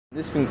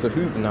This thing's a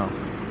Hoover now.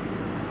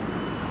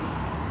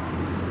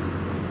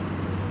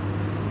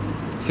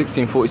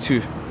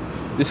 1642.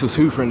 This was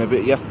hoovering a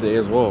bit yesterday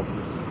as well.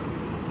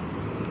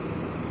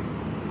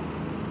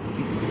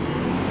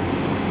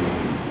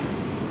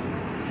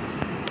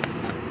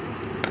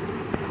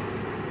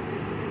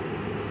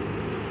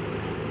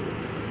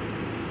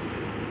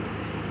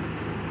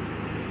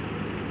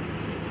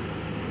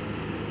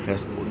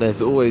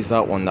 There's always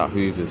that one that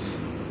hoovers.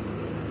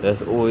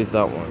 There's always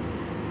that one.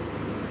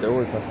 There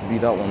always has to be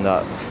that one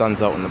that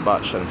stands out in the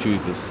batch and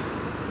hoovers.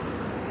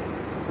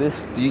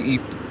 This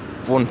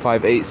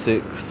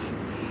DE1586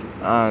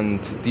 and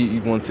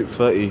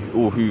DE1642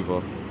 all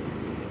hoover.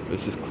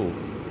 It's just cool.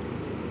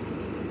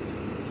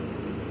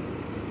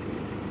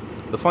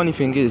 The funny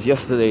thing is,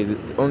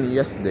 only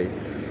yesterday,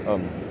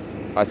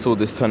 I saw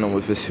this turn on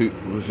with its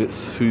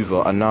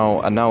hoover, and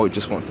now it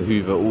just wants to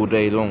hoover all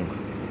day long.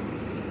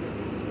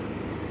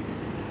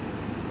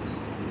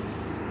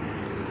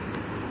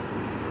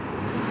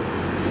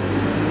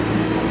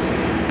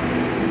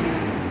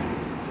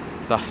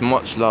 That's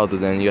much louder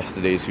than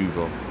yesterday's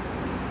hoover.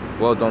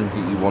 Well done,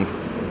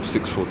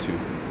 DE1642.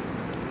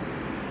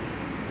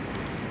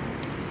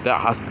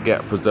 That has to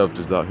get preserved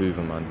with that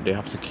hoover, man. They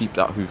have to keep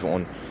that hoover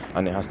on,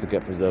 and it has to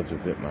get preserved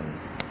with it, man.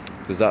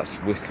 Because that's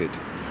wicked.